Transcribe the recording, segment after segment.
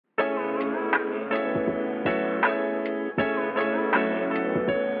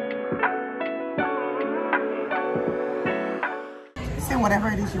say whatever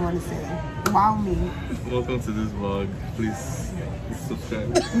it is you want to say. Wow me. Welcome to this vlog. Please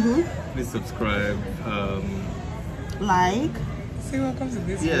subscribe. Please subscribe. Like. Say welcome to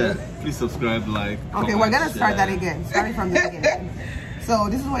this Yeah, vlog. please subscribe, like. Okay, comment, we're gonna start share. that again. Starting from the beginning. So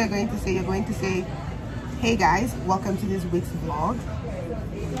this is what you're going to say. You're going to say, hey guys, welcome to this week's vlog.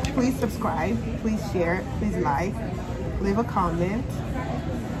 Please subscribe, please share, please like, leave a comment.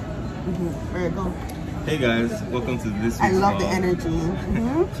 There you go. Hey guys, welcome to this week's I love vlog. the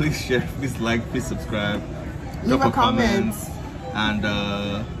energy. Please share, please like, please subscribe. Leave Drop a comment. and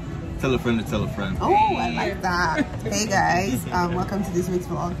tell a friend to tell a friend. Oh, I like that. Hey guys, welcome to this week's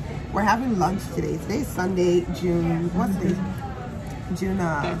vlog. We're having lunch today. Today's Sunday, June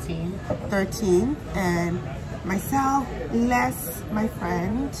 13th, and myself, Les, my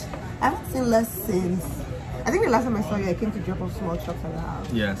friend. I haven't seen Les since, I think the last time I saw you, I came to drop off small shops at the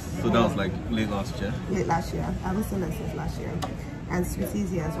house. Yes, so that was like late last year. Late last year. I haven't seen her since last year. And Sweetie's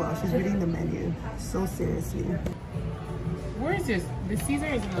here as well. She's reading the menu so seriously. Where is this? The Caesar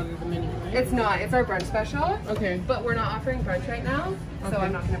isn't on the menu, right? It's not. It's our brunch special. Okay. But we're not offering brunch right now, so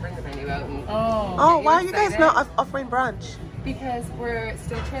I'm not going to bring the menu out. And Oh, why are you guys not offering brunch? because we're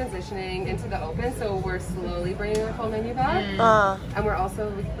still transitioning into the open, so we're slowly bringing our full menu back. And we're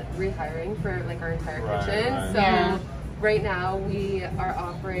also rehiring for like our entire kitchen. So right now we are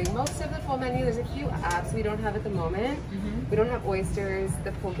offering most of the full menu. There's a few apps we don't have at the moment. We don't have oysters,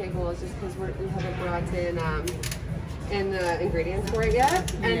 the poke bowls, just because we haven't brought in the ingredients for it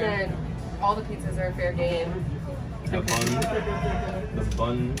yet. And then all the pizzas are fair game. The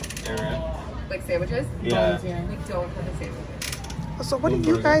bun area. Like sandwiches? Yeah. We don't have the sandwiches. So what do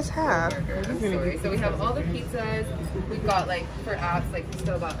you guys have? I'm sorry. So we have all the pizzas. We've got like for apps, like we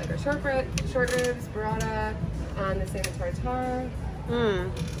still got like our short ribs, burrata, the salmon tartare,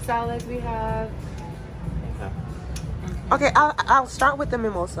 salads we have. Okay, I'll start with the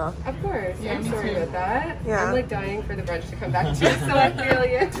mimosa. Of course. I'm sorry about that. Yeah. I'm like dying for the brunch to come back to, so I feel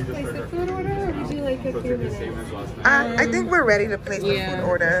you. Place the food order, or would you like a few minutes? I think we're ready to place the food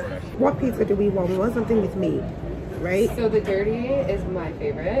order. What pizza do we want? We want something with meat, right? So the dirty is my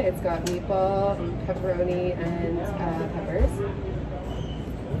favorite. It's got meatball, pepperoni, and peppers.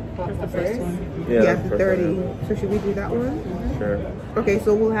 Hot peppers. Yeah, the dirty. So should we do that one? Sure. Okay,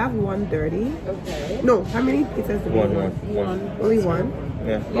 so we'll have one dirty. Okay. No, how many pizzas do we want? One. Only one?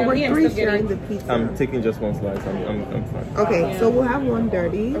 Yeah. But we're three sharing the pizza. I'm taking just one slice. I'm fine. Okay, so we'll have one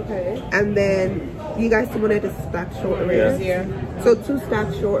dirty. Okay. And then you guys wanted to stack short ribs. Yeah. So 2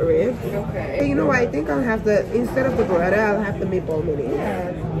 stacked short ribs. Okay. Hey, you know what? I think I'll have the, instead of the burrata, I'll have the meatball mini.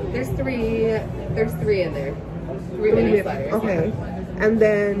 There's three in there. 3 mini sliders. Okay. And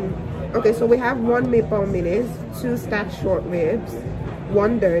then, okay, so we have 1 meatball minis, 2 stacked short ribs,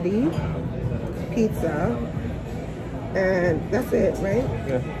 1 dirty, pizza, and that's it, right?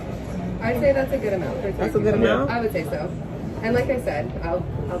 Yeah. I'd say that's a good amount. For That's a good amount? I would say so. And like I said,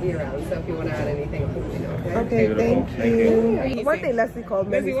 I'll be around, so if you want to add anything, let me know, okay? Okay, thank Thank you. One thing Leslie called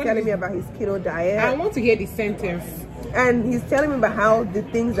me, Leslie, he's what telling is- me about his keto diet. I want to hear the sentence. And he's telling me about how the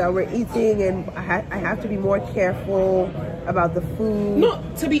things that we're eating, and I have to be more careful about the food. No,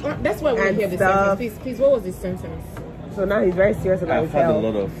 to be honest, that's why we And hear the stuff. sentence. Please, what was the sentence? So now he's very serious about I've his had a health.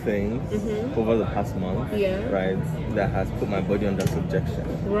 lot of things over the past month, Yeah. right, that has put my body under subjection,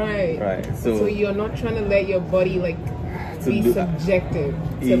 Right. right? So you're not trying to let your body like To be look- subjective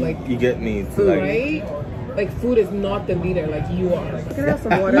to you, like you get me, to food, like, right? Like food is not the leader, like you are. Can I have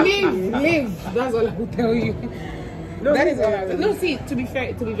some water? Live. That's all I will tell you. No, That is all I will. No, see, to be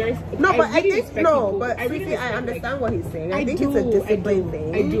fair, to be very. No, but I really think respect no, people. but I really I respect, understand what he's saying. I I think do, it's a discipline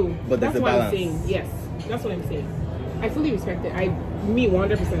thing. I do. But that's there's a what balance. I'm saying. Yes, that's what I'm saying. I fully respect it. Me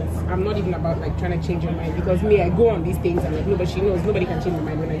 100%. I'm not even about like trying to change your mind, because me, I go on these things and like nobody knows nobody can change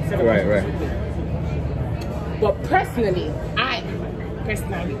my mind when I said Right, right. But personally, I've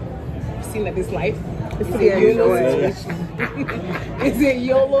seen that this life is to a be YOLO enjoyed. situation. It's a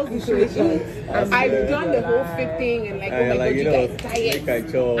YOLO situation. I've done the whole fit thing and like, oh my god, you guys tired.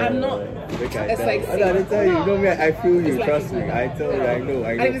 I'm not. It's like, I gotta tell you, you know me, I feel you, It's like trust me. I tell you, I know.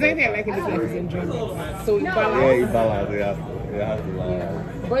 and if there's anything I like in this life is enjoyment. So Yeah, balance. you balance, you have to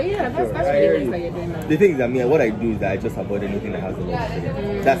balance. But yeah, that's Sure, I really hear nice you. that you're doing that. The thing is that what I do is that I just avoid anything that has a lot of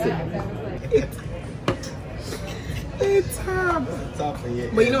sugar. That's it. It's hard.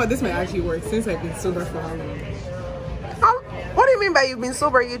 But you know what? This might actually work since I've been sober for how long? What do you mean by you've been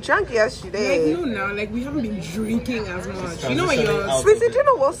sober? You drank yesterday. Like, no, now, like, we haven't been drinking as much. You know when you're... Sweetie, do you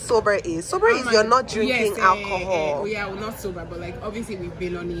know what sober is? Sober is you're not drinking Oh, alcohol. yeah, we're not sober, but, like, obviously we've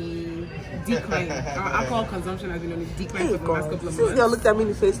been on a decline. Our alcohol consumption has been on a decline for the last couple of months. Girl looked at me in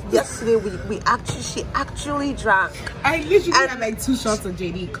the face. Yesterday, she actually drank. I literally had, like, 2 shots of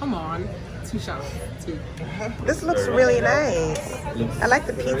JD. Come on. 2 shots. 2. This looks really nice. I like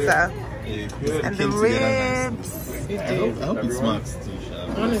the pizza. And the ribs. I hope it smacks too,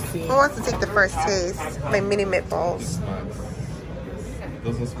 honestly. Who wants to take the first taste? My mini meatballs. It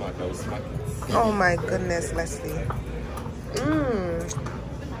doesn't smack, I will smack it. Oh my goodness, Leslie.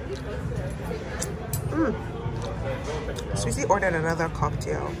 Sweetie ordered another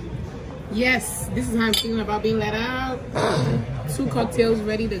cocktail. Yes, this is how I'm feeling about being let out. 2 cocktails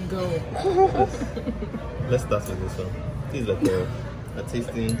ready to go. Let's start with this one. This is like a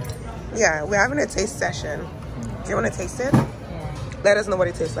tasting. Yeah, we're having a taste session. Do you want to taste it? Let us know what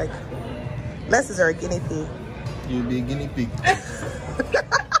it tastes like. Les is our guinea pig. You'll be a guinea pig.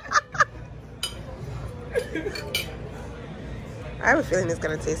 I have a feeling it's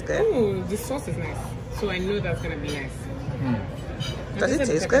gonna taste good. Ooh, the sauce is nice. So I know that's gonna be nice. Does it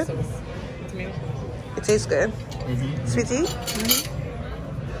taste good? It tastes good. Sweetie?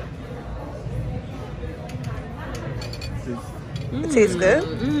 It tastes good?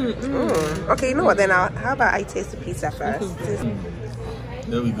 Okay, you know what then? How about I taste the pizza first?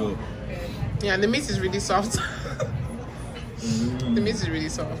 There we go. Yeah, the meat is really soft. The meat is really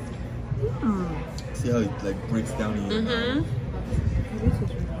soft. See how it like breaks down in your mouth.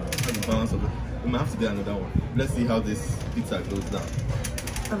 The balance of it. We might have to get another one. Let's see how this pizza goes down.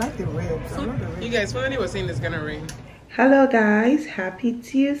 I like the ribs. You guys, somebody was saying it's gonna rain. Hello guys, happy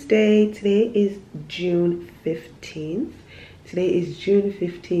Tuesday. Today is June 15th. Today is June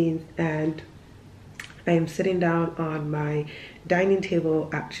 15th and I am sitting down on my dining table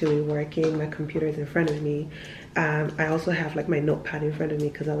actually working. My computer is in front of me. I also have like my notepad in front of me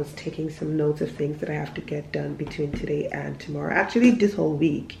because I was taking some notes of things that I have to get done between today and tomorrow. Actually this whole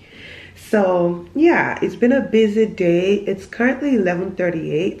week. So yeah, it's been a busy day. It's currently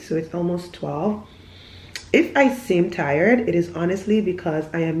 11:38, so it's almost 12. If I seem tired, it is honestly because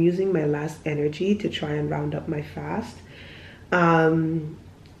I am using my last energy to try and round up my fast.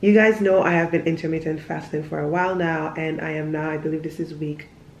 You guys know I have been intermittent fasting for a while now, and I am now, I believe this is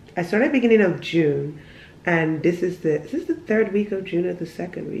I started beginning of June, and this is the 3rd week of June or the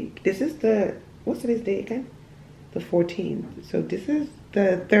 2nd week. This is what's today's date again? The 14th. So this is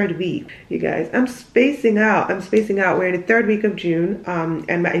the 3rd week, you guys. I'm spacing out. We're in the 3rd week of June,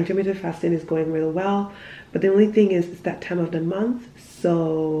 and my intermittent fasting is going real well. But the only thing is, it's that time of the month,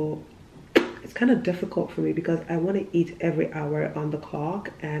 so it's kind of difficult for me because I want to eat every hour on the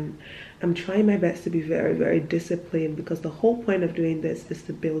clock, and I'm trying my best to be very, very disciplined because the whole point of doing this is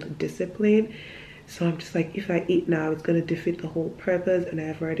to build discipline. So I'm just like, if I eat now, it's going to defeat the whole purpose, and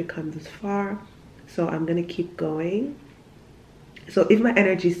I've already come this far. So I'm going to keep going. So if my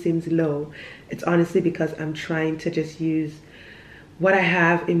energy seems low, it's honestly because I'm trying to just use what I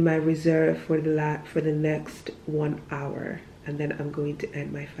have in my reserve for the next 1 hour, and then I'm going to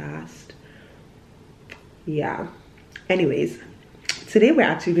end my fast. Yeah. Anyways, today we're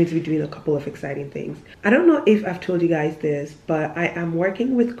actually going to be doing a couple of exciting things. I don't know if I've told you guys this, but I am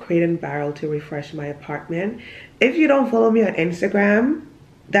working with Crate & Barrel to refresh my apartment. If you don't follow me on Instagram,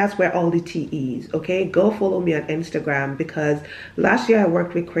 that's where all the tea is, okay? Go follow me on Instagram because last year I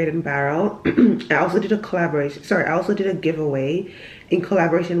worked with Crate & Barrel. I also did a giveaway in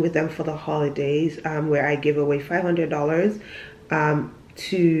collaboration with them for the holidays, where I gave away $500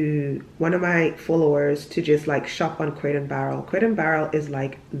 to one of my followers to just like shop on Crate & Barrel. Crate & Barrel is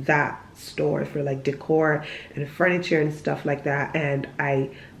like that store for like decor and furniture and stuff like that, and I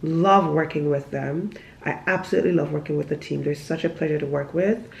love working with them. I absolutely love working with the team. They're such a pleasure to work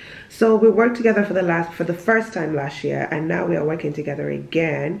with. So we worked together for the first time last year, and now we are working together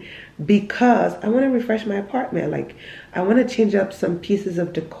again because I want to refresh my apartment. Like, I want to change up some pieces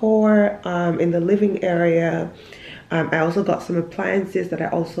of decor in the living area. I also got some appliances that I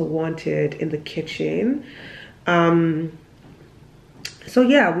also wanted in the kitchen. So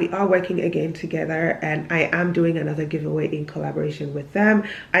yeah, we are working again together, and I am doing another giveaway in collaboration with them.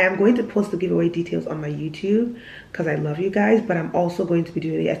 I am going to post the giveaway details on my YouTube because I love you guys, but I'm also going to be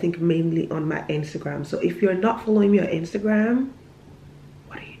doing it, I think, mainly on my Instagram. So if you're not following me on Instagram,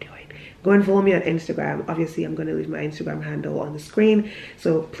 what are you doing? Go and follow me on Instagram. Obviously, I'm going to leave my Instagram handle on the screen,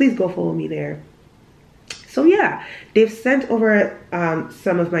 so please go follow me there. So yeah, they've sent over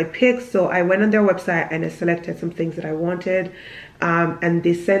some of my picks. So I went on their website and I selected some things that I wanted. And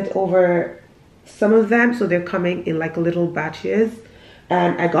they sent over some of them, so they're coming in like little batches.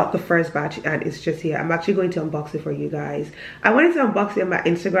 And I got the first batch and it's just here. I'm actually going to unbox it for you guys. I wanted to unbox it on my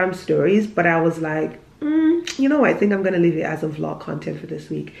Instagram stories, but I was like, you know what? I think I'm gonna leave it as a vlog content for this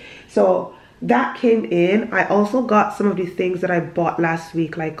week. So that came in. I also got some of the things that I bought last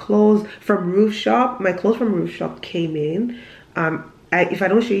week, like clothes from RUVE shop. My clothes from RUVE shop came in. If I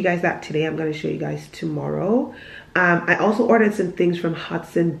don't show you guys that today, I'm gonna show you guys tomorrow. I also ordered some things from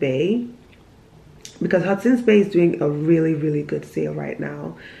Hudson's Bay, because Hudson's Bay is doing a really good sale right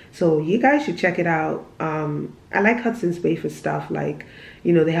now, so you guys should check it out. I like Hudson's Bay for stuff like,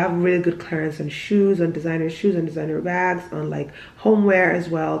 you know, they have really good clearance on shoes, on designer bags, on like homeware as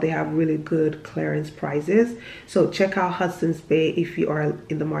well. They have really good clearance prices, so check out Hudson's Bay if you are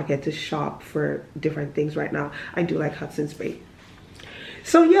in the market to shop for different things right now. I do like Hudson's Bay.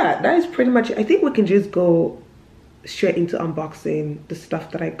 So yeah, that is pretty much it. I think we can just go straight into unboxing the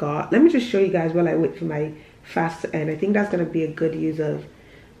stuff that I got. Let me just show you guys while I wait for my fast to end. I think that's going to be a good use of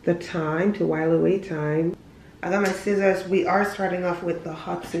the time, to while away time. I got my scissors. We are starting off with the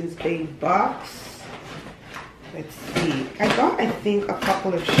Hudson's Bay box. Let's see. I got, I think, a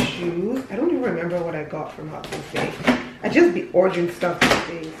couple of shoes. I don't even remember what I got from Hudson's Bay. I just be ordering stuff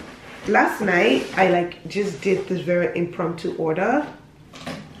these days. Last night, I like just did this very impromptu order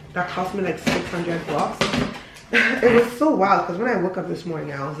that cost me like 600 bucks. It was so wild because when I woke up this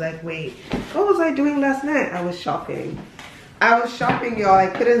morning, I was like, wait, what was I doing last night? I was shopping. I was shopping, y'all. I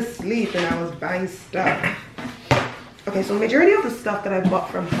couldn't sleep and I was buying stuff. Okay, so majority of the stuff that I bought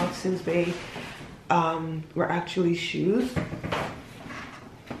from Hudson's Bay were actually shoes.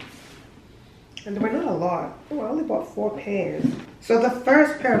 And there were not a lot. Oh, I only bought 4 pairs. So the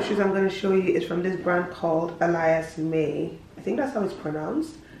first pair of shoes I'm going to show you is from this brand called Elias May. I think that's how it's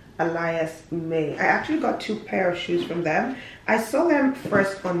pronounced. Elias May. I actually got 2 pairs of shoes from them. I saw them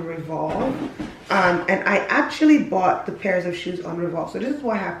first on Revolve, and I actually bought the pairs of shoes on Revolve. So this is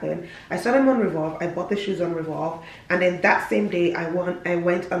what happened. I saw them on Revolve, I bought the shoes on Revolve, and then that same day I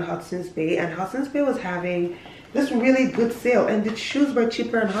went on Hudson's Bay, and Hudson's Bay was having this really good sale and the shoes were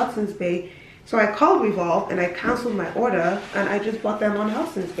cheaper on Hudson's Bay. So I called Revolve and I canceled my order and I just bought them on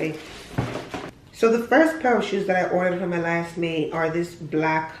Hudson's Bay. So the first pair of shoes that I ordered from Elias May are this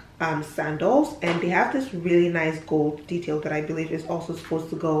black sandals, and they have this really nice gold detail that I believe is also supposed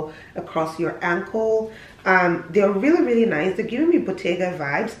to go across your ankle. They're really nice. They're giving me Bottega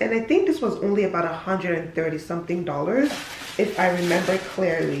vibes, and I think this was only about $130 something if I remember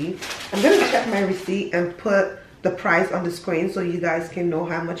clearly. I'm gonna check my receipt and put the price on the screen so you guys can know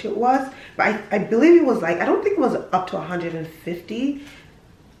how much it was, but I believe it was like, I don't think it was up to 150.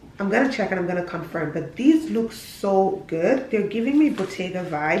 I'm gonna check and I'm gonna confirm, but these look so good. They're giving me Bottega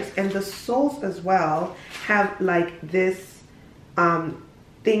vibes, and the soles as well have like this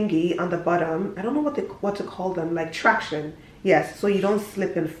thingy on the bottom. I don't know what to call them, like traction. Yes, so you don't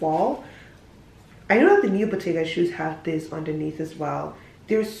slip and fall. I know that the new Bottega shoes have this underneath as well.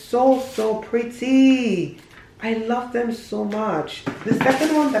 They're so pretty. I love them so much. The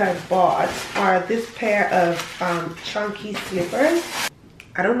second one that I bought are this pair of chunky slippers.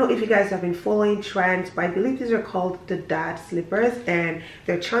 I don't know if you guys have been following trends, but I believe these are called the dad slippers, and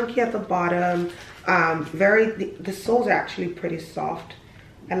they're chunky at the bottom. The soles are actually pretty soft.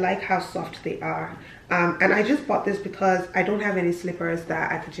 I like how soft they are. And I just bought this because I don't have any slippers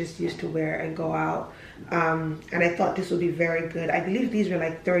that I could just use to wear and go out. And I thought this would be very good. I believe these were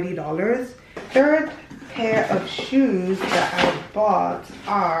like $30. Third pair of shoes that I bought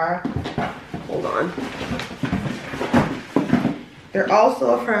are, hold on. They're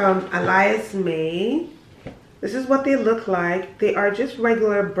also from Elias May. This is what they look like. They are just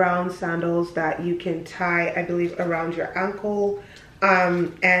regular brown sandals that you can tie, I believe, around your ankle.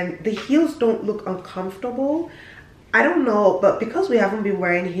 And the heels don't look uncomfortable. I don't know, but because we haven't been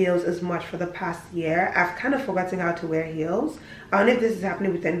wearing heels as much for the past year, I've kind of forgotten how to wear heels. I don't know if this is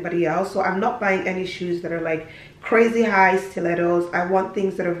happening with anybody else, so I'm not buying any shoes that are like crazy high stilettos. I want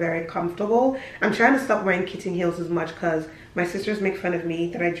things that are very comfortable. I'm trying to stop wearing kitten heels as much because my sisters make fun of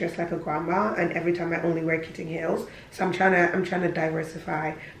me that I dress like a grandma, and every time I only wear kitten heels. So I'm trying to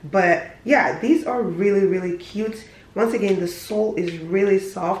diversify. But yeah, these are really cute. Once again, the sole is really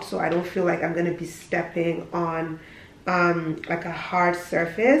soft, so I don't feel like I'm gonna be stepping on like a hard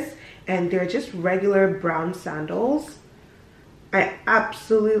surface. And they're just regular brown sandals. I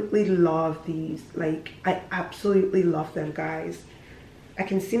absolutely love these. Like, I absolutely love them, guys. I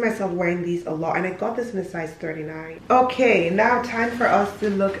can see myself wearing these a lot, and I got this in a size 39. Okay, now time for us to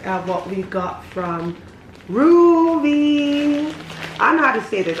look at what we got from RUVE. I don't know how to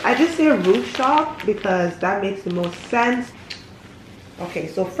say this. I just say RUVE shop because that makes the most sense. Okay,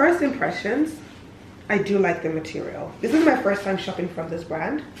 so first impressions. I do like the material. This is my first time shopping from this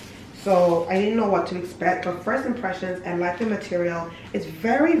brand, so I didn't know what to expect, but first impressions, I like the material. It's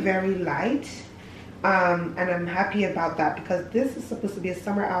very, very light, and I'm happy about that because this is supposed to be a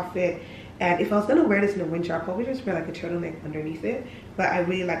summer outfit, and if I was gonna wear this in the winter, I'll probably just wear like a turtleneck underneath it, but I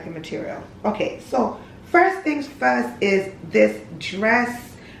really like the material. Okay, so first things first is this dress.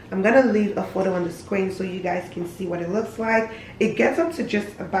 I'm gonna leave a photo on the screen so you guys can see what it looks like. It gets up to just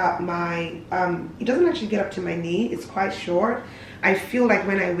about my, it doesn't actually get up to my knee. It's quite short. I feel like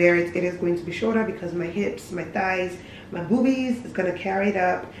when I wear it, it is going to be shorter because my hips, my thighs, my boobies is gonna carry it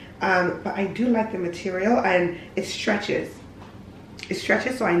up. But I do like the material, and it stretches. It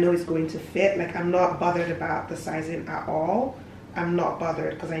stretches, so I know it's going to fit. Like, I'm not bothered about the sizing at all. I'm not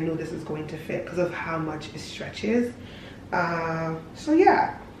bothered because I know this is going to fit because of how much it stretches. So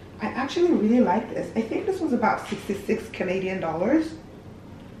yeah, I actually really like this. I think this was about 66 Canadian dollars.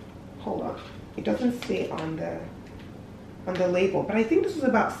 Hold on, it doesn't say on the label, but I think this was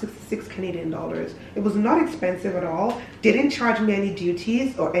about 66 Canadian dollars. It was not expensive at all. Didn't charge me any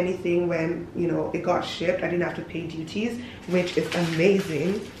duties or anything when, you know, it got shipped. I didn't have to pay duties, which is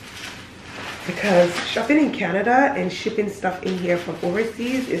amazing because shopping in Canada and shipping stuff in here from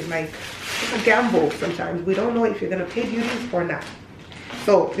overseas is like a gamble sometimes. We don't know if you're gonna pay duties or not.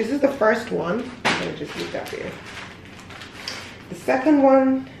 So this is the first one. I'm gonna just leave that here. The second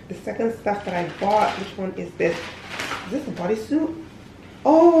one, the second stuff that I bought, which one is this? Is this a bodysuit?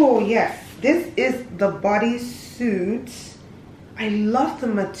 Oh yes, this is the bodysuit. I love the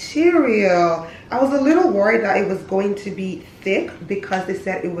material. I was a little worried that it was going to be thick because they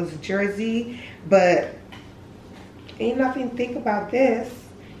said it was jersey, but ain't nothing thick about this.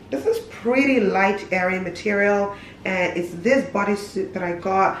 This is pretty light, airy material, and it's this bodysuit that I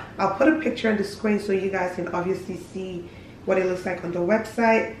got. I'll put a picture on the screen so you guys can obviously see what it looks like on the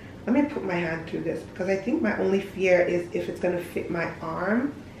website. Let me put my hand through this because I think my only fear is if it's gonna fit my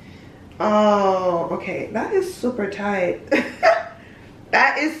arm. Oh, okay, that is super tight.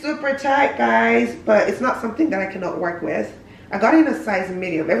 That is super tight, guys, but it's not something that I cannot work with. I got it in a size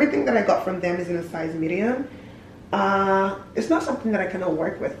medium. Everything that I got from them is in a size medium. It's not something that I cannot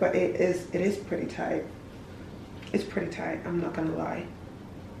work with, but it is pretty tight. It's pretty tight, I'm not gonna lie.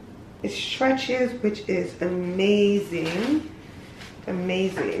 It stretches, which is amazing.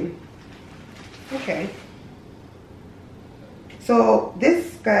 Amazing. Okay, so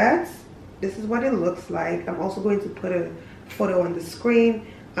this skirt, this is what it looks like. I'm also going to put a photo on the screen.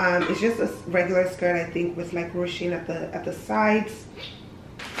 It's just a regular skirt, I think, with like ruching at the sides.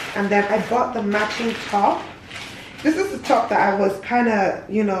 And then I bought the matching top. This is the top that I was kind of,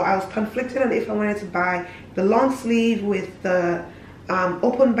 you know, I was conflicted on if I wanted to buy the long sleeve with the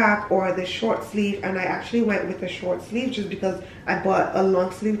open back or the short sleeve, and I actually went with the short sleeve just because I bought a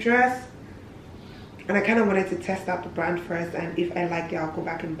long sleeve dress and I kind of wanted to test out the brand first, and if I like it, I'll go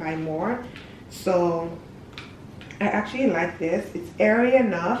back and buy more. So I actually like this. It's airy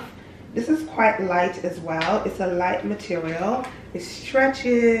enough. This is quite light as well. It's a light material. It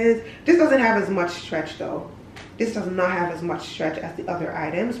stretches. This doesn't have as much stretch though. This does not have as much stretch as the other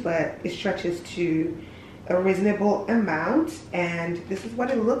items, but it stretches to a reasonable amount, and this is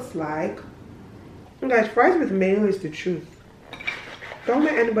what it looks like. And guys, fries with mayo is the truth. Don't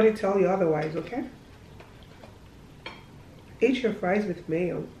let anybody tell you otherwise, okay? Eat your fries with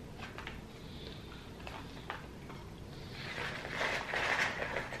mayo.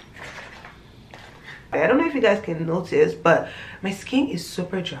 I don't know if you guys can notice, but my skin is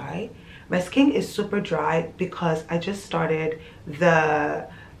super dry. My skin is super dry because I just started the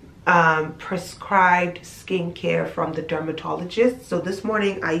prescribed skincare from the dermatologist. So this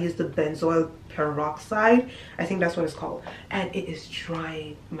morning I used the benzoyl peroxide, I think that's what it's called, and it is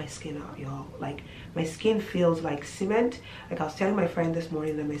drying my skin out, y'all. Like, my skin feels like cement. Like, I was telling my friend this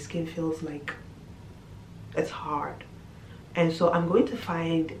morning that my skin feels like it's hard. And so I'm going to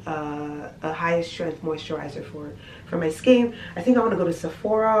find a higher strength moisturizer for my skin. I think I want to go to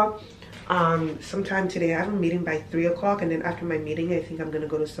Sephora sometime today. I have a meeting by 3 o'clock, and then after my meeting I think I'm gonna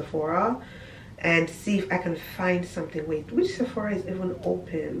go to Sephora and see if I can find something. Wait, which Sephora is even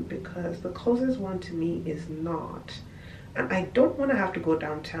open? Because the closest one to me is not, and I don't want to have to go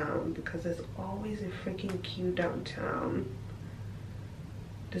downtown because there's always a freaking queue downtown.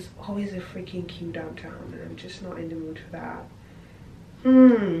 There's always a freaking queue downtown, and I'm just not in the mood for that.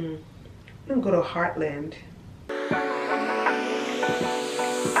 I'm gonna go to Heartland.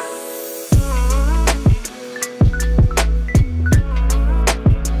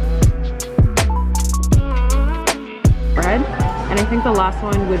 And I think the last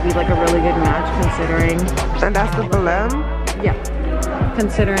one would be like a really good match considering. And that's the Belém? Yeah.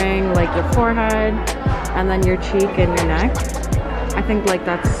 Considering like your forehead, and then your cheek and your neck. I think like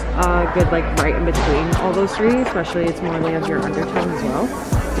that's good, like right in between all those three, especially it's more like as your undertone as well.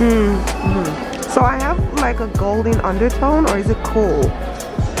 So I have like a golden undertone, or is it cool?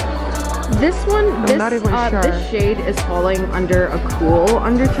 This one, I'm not even sure. This shade is falling under a cool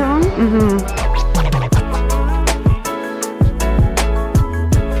undertone.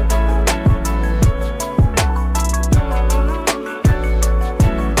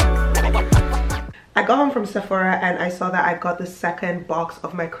 I got home from Sephora and I saw that I got the second box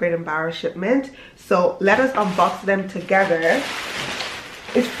of my Crate and Barrel shipment. So let us unbox them together.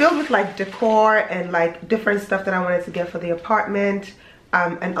 It's filled with like decor and like different stuff that I wanted to get for the apartment.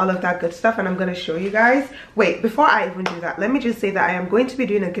 And all of that good stuff, and I'm going to show you guys. Wait, before I even do that, let me just say that I am going to be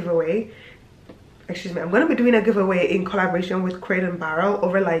doing a giveaway. Excuse me, I'm going to be doing a giveaway in collaboration with Crate and Barrel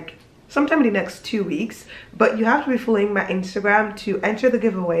over like sometime in the next 2 weeks. But you have to be following my Instagram to enter the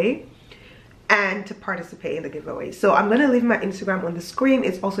giveaway and to participate in the giveaway. So I'm going to leave my Instagram on the screen.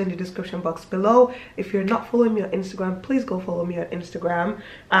 It's also in the description box below. If you're not following me on Instagram, please go follow me on Instagram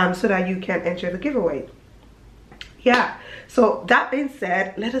so that you can enter the giveaway. Yeah, so that being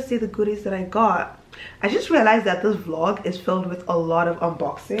said, let us see the goodies that I got. I just realized that this vlog is filled with a lot of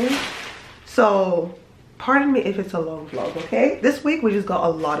unboxing, so pardon me if it's a long vlog, okay? This week we just got a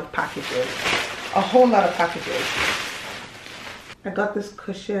lot of packages, a whole lot of packages. I got this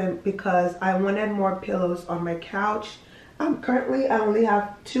cushion because I wanted more pillows on my couch. Currently I only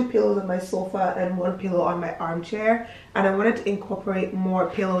have 2 pillows on my sofa and 1 pillow on my armchair, and I wanted to incorporate more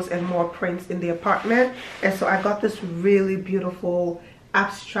pillows and more prints in the apartment, and so I got this really beautiful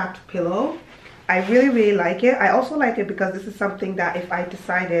abstract pillow. I really like it. I also like it because this is something that if I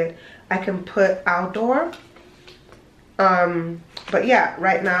decided I can put outdoor. But yeah,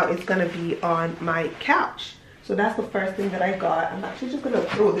 right now it's gonna be on my couch. So that's the first thing that I got. I'm actually just gonna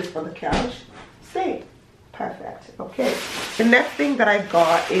throw this on the couch. See? Perfect. Okay, the next thing that I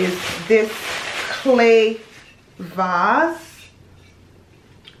got is this clay vase.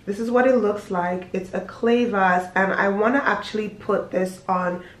 This is what it looks like. It's a clay vase, and I want to actually put this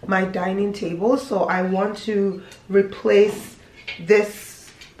on my dining table. So I want to replace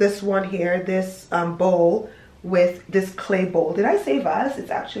this one here, this bowl, with this clay bowl. Did I say vase? It's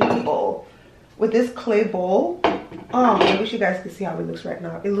actually a bowl. With this clay bowl. Oh, I wish you guys could see how it looks right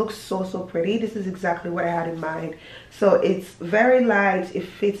now. It looks so pretty. This is exactly what I had in mind. So it's very light. It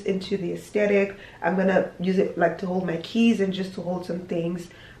fits into the aesthetic. I'm gonna use it like to hold my keys and just to hold some things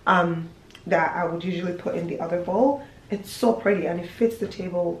that I would usually put in the other bowl. It's so pretty and it fits the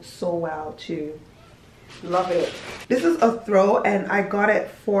table so well too. Love it. This is a throw, and I got it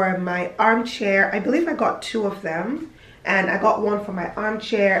for my armchair. I believe I got 2 of them, and I got one for my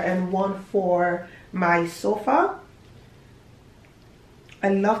armchair and one for my sofa. I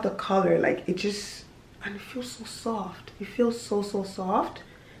love the color, like it just, and it feels so soft. It feels so soft,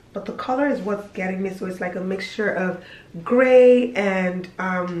 but the color is what's getting me. So it's like a mixture of gray and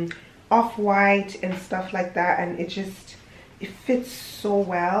off-white and stuff like that, and it fits so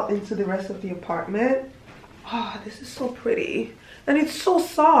well into the rest of the apartment. Oh, this is so pretty, and it's so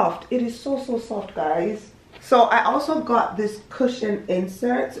soft. It is so soft, guys. So I also got this cushion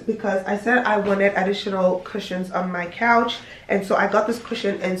insert because I said I wanted additional cushions on my couch, and so I got this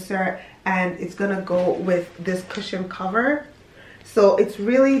cushion insert, and it's gonna go with this cushion cover. So it's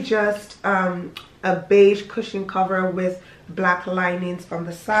really just a beige cushion cover with black linings on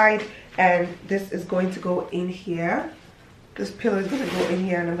the side, and this is going to go in here. This pillow is going to go in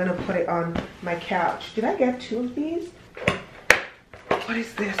here, and I'm going to put it on my couch. Did I get 2 of these? What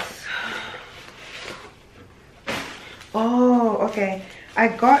is this? Oh, okay. I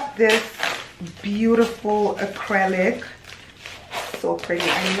got this beautiful acrylic. So pretty.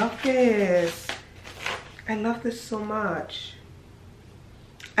 I love this. I love this so much.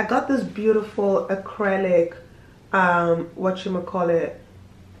 I got this beautiful acrylic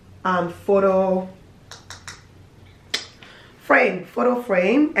photo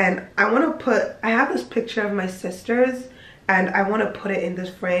frame, and I have this picture of my sisters, and I want to put it in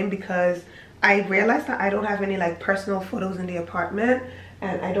this frame because I realized that I don't have any like personal photos in the apartment,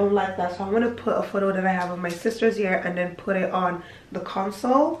 and I don't like that. So I want to put a photo that I have of my sisters here and then put it on the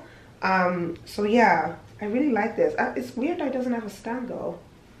console. So yeah, I really like this. It's weird that it doesn't have a stand though.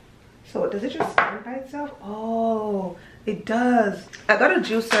 So does it just stand by itself? Oh, it does. I got a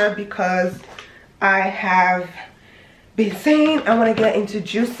juicer because I have been saying I want to get into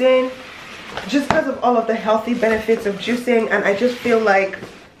juicing just because of all of the healthy benefits of juicing, and I just feel like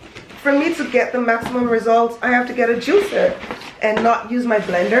for me to get the maximum results I have to get a juicer and not use my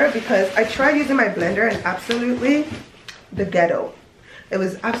blender, because I tried using my blender and absolutely the ghetto. It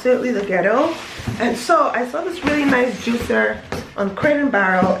was absolutely the ghetto. And so I saw this really nice juicer on Crate &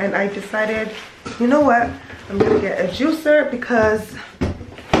 Barrel, and I decided, you know what, I'm gonna get a juicer because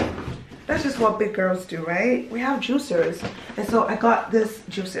that's just what big girls do, right? We have juicers. And so I got this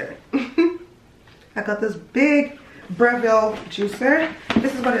juicer. I got this big Breville juicer.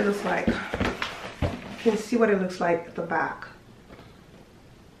 This is what it looks like. You can see what it looks like at the back.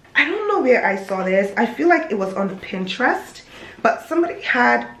 I don't know where I saw this. I feel like it was on Pinterest, but somebody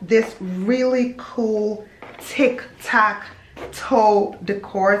had this really cool tic-tac-toe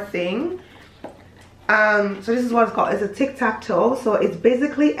decor thing. So this is what it's called. It's a tic-tac-toe. So it's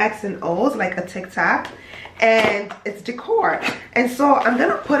basically X and O's, like a tic-tac, and it's decor. And so I'm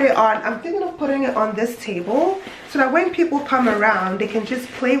gonna put it on, I'm thinking of putting it on this table so that when people come around, they can just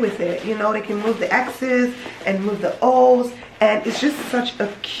play with it. You know, they can move the X's and move the O's, and it's just such a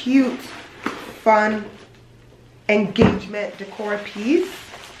cute, fun engagement decor piece.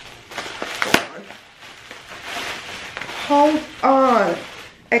 Hold on.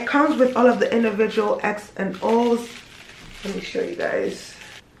 It comes with all of the individual X and O's. Let me show you guys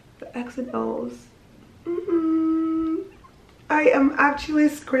the X and O's. I am actually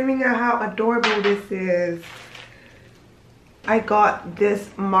screaming at how adorable this is. I got this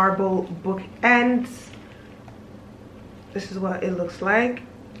marble bookend. This is what it looks like.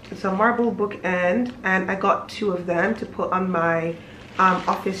 It's a marble bookend, and I got 2 of them to put on my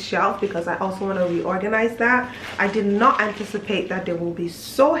office shelf because I also want to reorganize that. I did not anticipate that they will be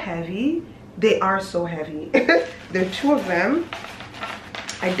so heavy. They are so heavy. There are 2 of them,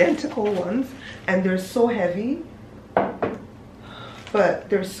 identical ones, and they're so heavy, but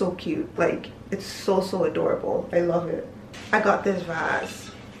they're so cute. Like, it's so adorable. I love it. I got this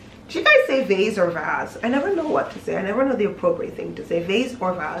vase. Do you guys say vase or vase? I never know what to say. I never know the appropriate thing to say, vase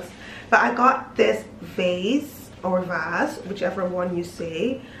or vase. But I got this vase or vase, whichever one you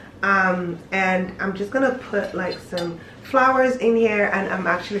say, and I'm just gonna put like some flowers in here, and I'm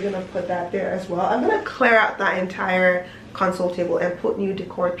actually gonna put that there as well. I'm gonna clear out that entire console table and put new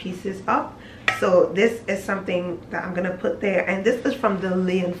decor pieces up. So this is something that I'm gonna put there, and this is from the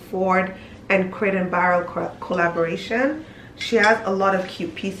Leon Ford and Crate & Barrel collaboration. She has a lot of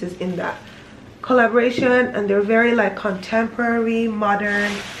cute pieces in that collaboration, and they're very like contemporary,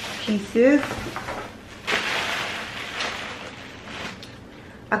 modern pieces.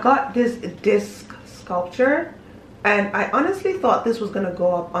 I got this disc sculpture, and I honestly thought this was gonna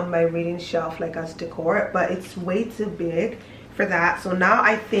go up on my reading shelf like as decor, but it's way too big for that. So now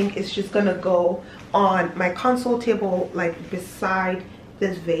I think it's just gonna go on my console table, like beside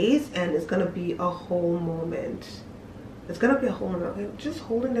this vase, and it's gonna be a whole moment. It's gonna be a whole moment. Just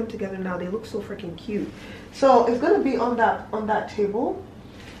holding them together now, they look so freaking cute. So it's gonna be on that table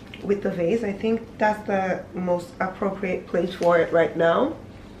with the vase. I think that's the most appropriate place for it right now.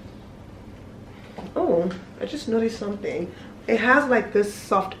 Oh, I just noticed something. It has like this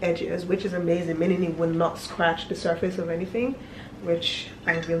soft edges, which is amazing, meaning it will not scratch the surface of anything, which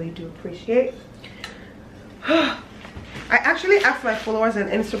I really do appreciate. I actually asked my followers on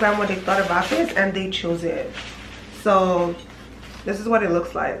Instagram what they thought about this, and they chose it. So this is what it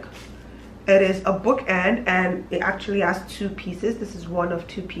looks like. It is a bookend, and it actually has 2 pieces. This is one of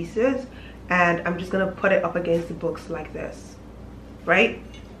 2 pieces, and I'm just gonna put it up against the books like this, right?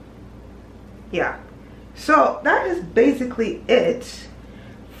 Yeah, so that is basically it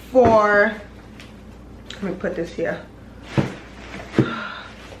for, let me put this here.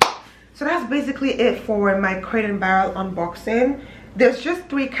 So that's basically it for my Crate & Barrel unboxing. There's just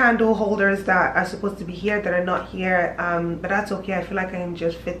 3 candle holders that are supposed to be here that are not here, but that's okay. I feel like I can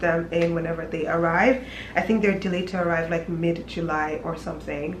just fit them in whenever they arrive. I think they're delayed to arrive like mid-July or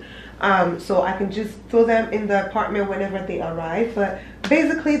something. So I can just throw them in the apartment whenever they arrive. But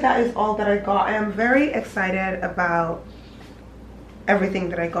basically that is all that I got. I am very excited about everything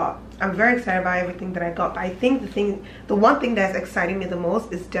that I got. I'm very excited about everything that I got. But I think the one thing that's exciting me the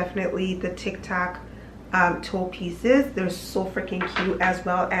most is definitely the tic-tac toe pieces. They're so freaking cute, as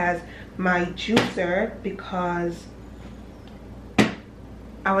well as my juicer, because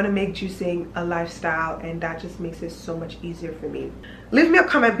I want to make juicing a lifestyle, and that just makes it so much easier for me. Leave me a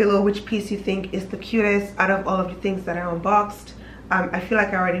comment below which piece you think is the cutest out of all of the things that I unboxed. I feel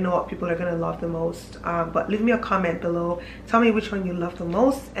like I already know what people are gonna love the most, but leave me a comment below. Tell me which one you love the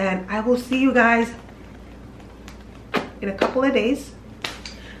most, and I will see you guys in a couple of days.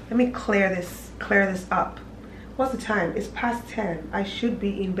 Let me clear this up. What's the time? It's past 10. I should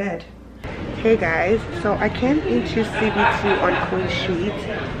be in bed. Hey guys, so I came into CB2 on Queen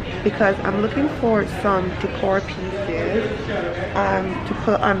Street because I'm looking for some decor pieces to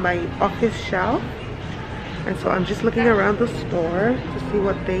put on my office shelf, and so I'm just looking around the store to see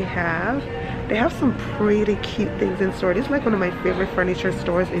what they have. They have some pretty cute things in store. This is like one of my favorite furniture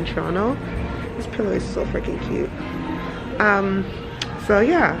stores in Toronto. This pillow is so freaking cute. So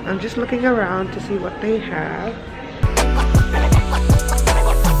yeah, I'm just looking around to see what they have.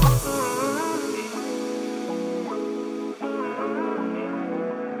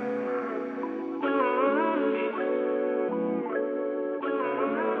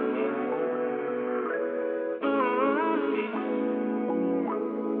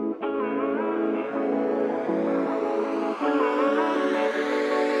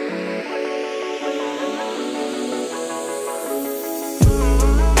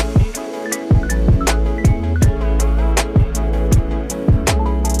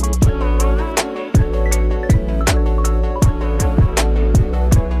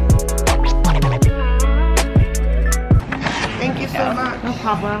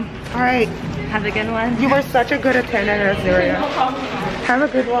 All right, have a good one. You were such a good attendant, Azaria. No problem. Have a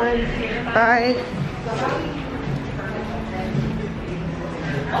good one. Bye.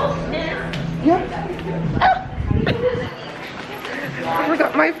 Yep. I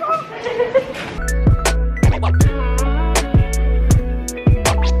forgot my phone.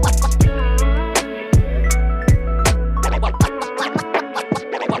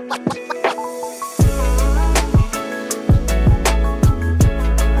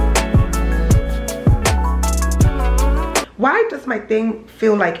 Why does my thing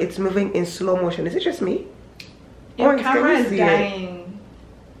feel like it's moving in slow motion? Is it just me? Your camera is dying.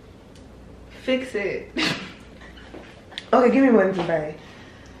 Fix it. Okay, give me one to buy.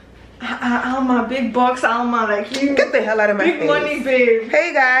 Alma, big box Alma, like you. Get the hell out of my face. Big money, babe.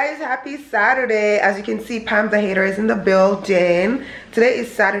 Hey guys, happy Saturday. As you can see, Pam the hater is in the building. Today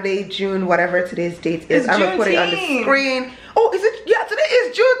is Saturday, June, whatever today's date is. I'm gonna put it on the screen. Oh, is it? Yeah, today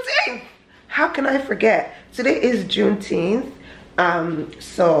is Juneteenth. How can I forget? Today is Juneteenth.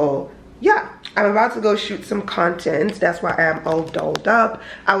 So yeah, I'm about to go shoot some content. That's why I am all dolled up.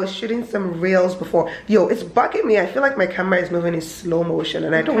 I was shooting some reels before. Yo, it's bugging me. I feel like my camera is moving in slow motion,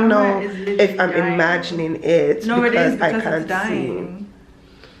 and I don't know if I'm imagining it. No, it is because I can't it's dying.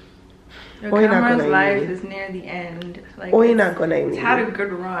 See. Your camera's life is near the end. Like it's had a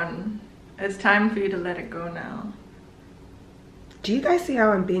good run. It's time for you to let it go now. Do you guys see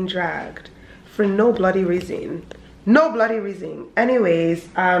how I'm being dragged? For no bloody reason. No bloody reason. Anyways,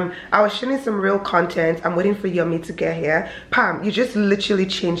 I was shooting some real content. I'm waiting for Yummy to get here. Pam, you just literally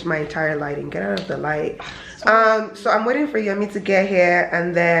changed my entire lighting. Get out of the light. So I'm waiting for Yummy to get here,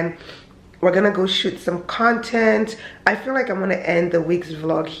 and then we're gonna go shoot some content. I feel like I'm gonna end the week's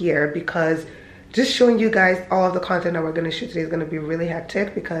vlog here because just showing you guys all of the content that we're gonna shoot today is gonna be really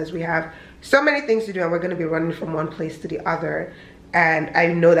hectic because we have so many things to do, and we're gonna be running from one place to the other. And I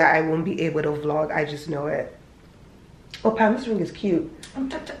know that I won't be able to vlog. I just know it. Oh, Pam, this ring is cute.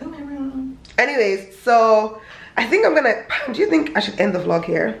 Anyways, so I think I'm gonna. Pam, do you think I should end the vlog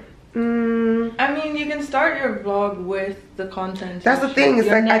here? I mean, you can start your vlog with the content. That's the thing. It's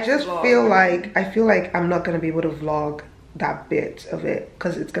like I just feel like I'm not gonna be able to vlog that bit of it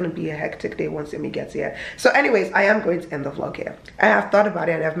because it's gonna be a hectic day once Emmy gets here. So anyways, I am going to end the vlog here. I have thought about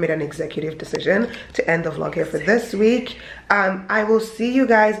it and I've made an executive decision to end the vlog here for this week. I will see you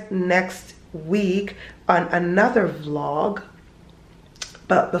guys next week on another vlog,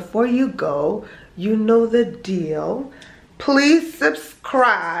 but before you go, you know the deal. Please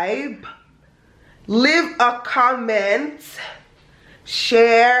subscribe, leave a comment,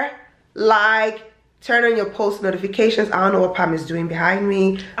 share, like, turn on your post notifications. I don't know what Pam is doing behind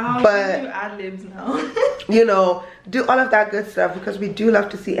me, but do ad-libs now. You know, do all of that good stuff because we do love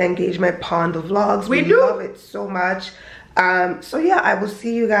to see engagement on the vlogs. We love it so much. So yeah, I will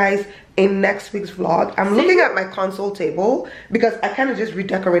see you guys in next week's vlog. I'm looking at my console table because I kind of just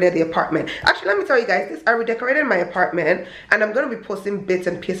redecorated the apartment. Actually, let me tell you guys, I redecorated my apartment and I'm going to be posting bits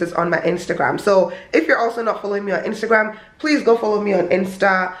and pieces on my Instagram. So if you're also not following me on Instagram, please go follow me on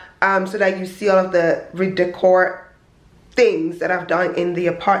Insta so that you see all of the redecor things that I've done in the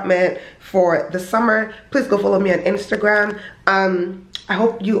apartment for the summer. Please go follow me on Instagram. I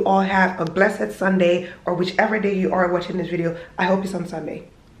hope you all have a blessed Sunday, or whichever day you are watching this video. I hope it's on Sunday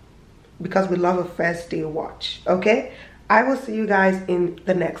because we love a first day watch. Okay, I will see you guys in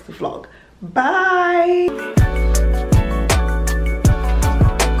the next vlog. Bye.